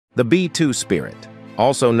The B-2 Spirit,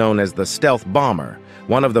 also known as the stealth bomber,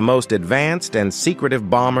 one of the most advanced and secretive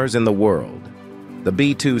bombers in the world. The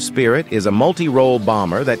B-2 Spirit is a multi-role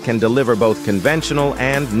bomber that can deliver both conventional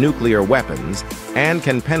and nuclear weapons and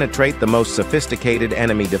can penetrate the most sophisticated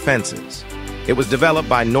enemy defenses. It was developed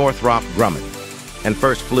by Northrop Grumman and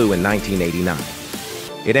first flew in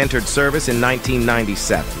 1989. It entered service in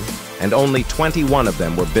 1997, and only 21 of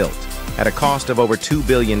them were built, at a cost of over $2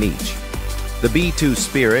 billion each. The B-2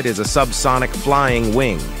 Spirit is a subsonic flying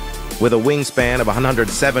wing with a wingspan of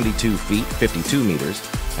 172 feet, 52 meters,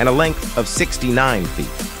 and a length of 69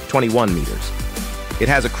 feet, 21 meters. It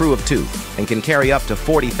has a crew of 2 and can carry up to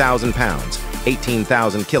 40,000 pounds,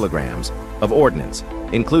 18,000 kilograms, of ordnance,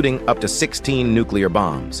 including up to 16 nuclear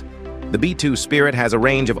bombs. The B-2 Spirit has a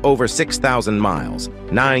range of over 6,000 miles,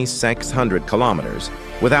 9,600 kilometers,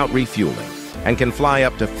 without refueling, and can fly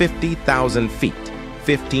up to 50,000 feet,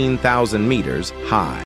 15,000 meters high.